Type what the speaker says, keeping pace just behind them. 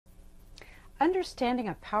Understanding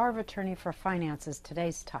a power of attorney for finances,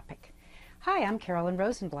 today's topic. Hi, I'm Carolyn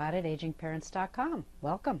Rosenblatt at agingparents.com.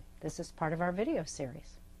 Welcome. This is part of our video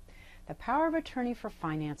series. The power of attorney for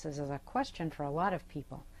finances is a question for a lot of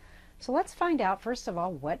people. So let's find out, first of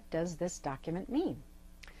all, what does this document mean?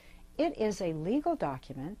 It is a legal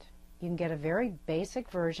document. You can get a very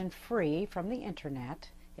basic version free from the internet.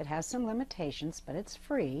 It has some limitations, but it's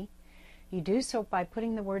free. You do so by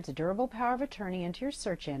putting the words durable power of attorney into your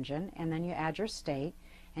search engine, and then you add your state,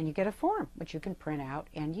 and you get a form which you can print out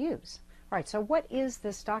and use. All right, so what is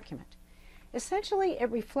this document? Essentially, it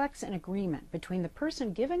reflects an agreement between the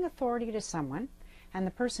person giving authority to someone and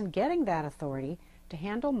the person getting that authority to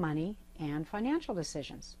handle money and financial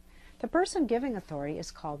decisions. The person giving authority is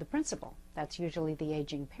called the principal. That's usually the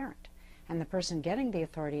aging parent. And the person getting the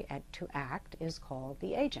authority to act is called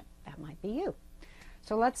the agent. That might be you.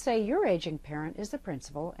 So let's say your aging parent is the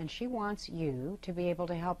principal and she wants you to be able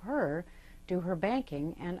to help her do her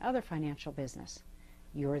banking and other financial business.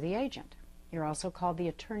 You're the agent. You're also called the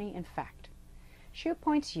attorney in fact. She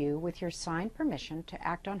appoints you with your signed permission to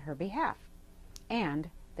act on her behalf, and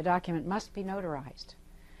the document must be notarized.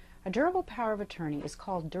 A durable power of attorney is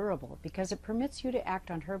called durable because it permits you to act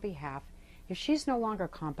on her behalf if she's no longer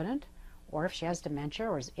competent, or if she has dementia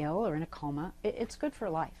or is ill or in a coma. It's good for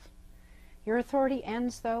life. Your authority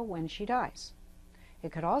ends, though, when she dies.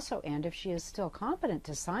 It could also end if she is still competent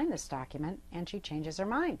to sign this document and she changes her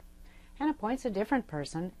mind and appoints a different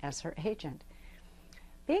person as her agent.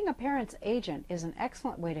 Being a parent's agent is an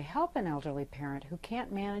excellent way to help an elderly parent who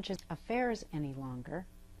can't manage his affairs any longer.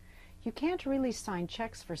 You can't really sign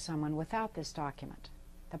checks for someone without this document,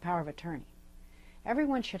 the power of attorney.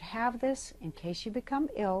 Everyone should have this in case you become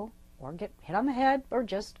ill or get hit on the head or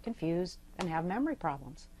just confused and have memory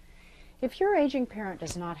problems. If your aging parent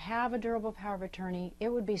does not have a durable power of attorney, it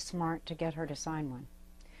would be smart to get her to sign one.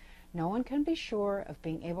 No one can be sure of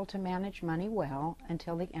being able to manage money well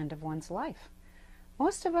until the end of one's life.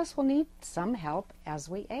 Most of us will need some help as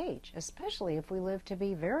we age, especially if we live to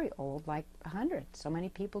be very old, like 100. So many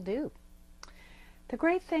people do. The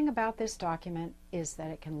great thing about this document is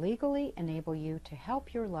that it can legally enable you to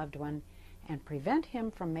help your loved one and prevent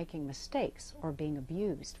him from making mistakes or being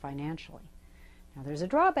abused financially. Now, there's a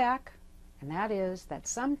drawback, and that is that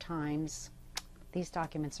sometimes these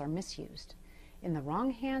documents are misused. In the wrong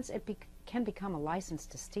hands, it can become a license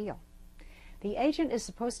to steal. The agent is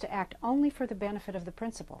supposed to act only for the benefit of the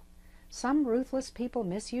principal. Some ruthless people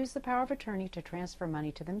misuse the power of attorney to transfer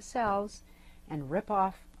money to themselves and rip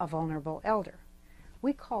off a vulnerable elder.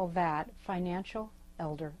 We call that financial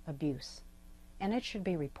elder abuse, and it should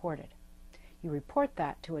be reported. You report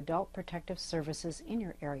that to Adult Protective Services in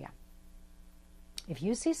your area. If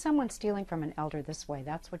you see someone stealing from an elder this way,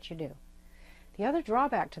 that's what you do. The other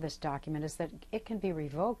drawback to this document is that it can be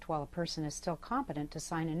revoked while a person is still competent to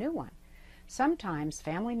sign a new one. Sometimes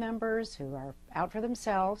family members who are out for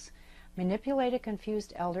themselves manipulate a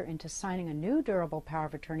confused elder into signing a new durable power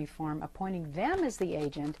of attorney form, appointing them as the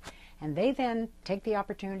agent, and they then take the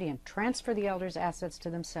opportunity and transfer the elder's assets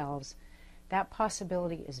to themselves. That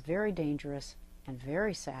possibility is very dangerous and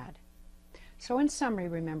very sad. So in summary,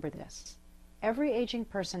 remember this. Every aging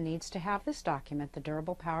person needs to have this document, the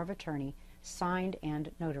durable power of attorney, signed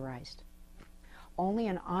and notarized. Only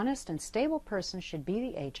an honest and stable person should be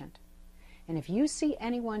the agent. And if you see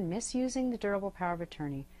anyone misusing the durable power of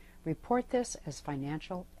attorney, report this as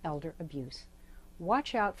financial elder abuse.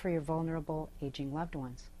 Watch out for your vulnerable aging loved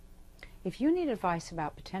ones. If you need advice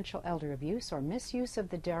about potential elder abuse or misuse of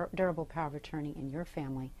the durable power of attorney in your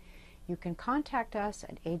family, you can contact us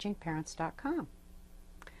at agingparents.com.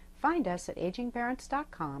 Find us at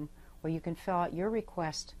agingparents.com, where you can fill out your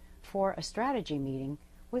request for a strategy meeting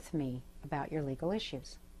with me about your legal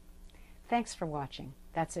issues. Thanks for watching.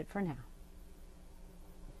 That's it for now.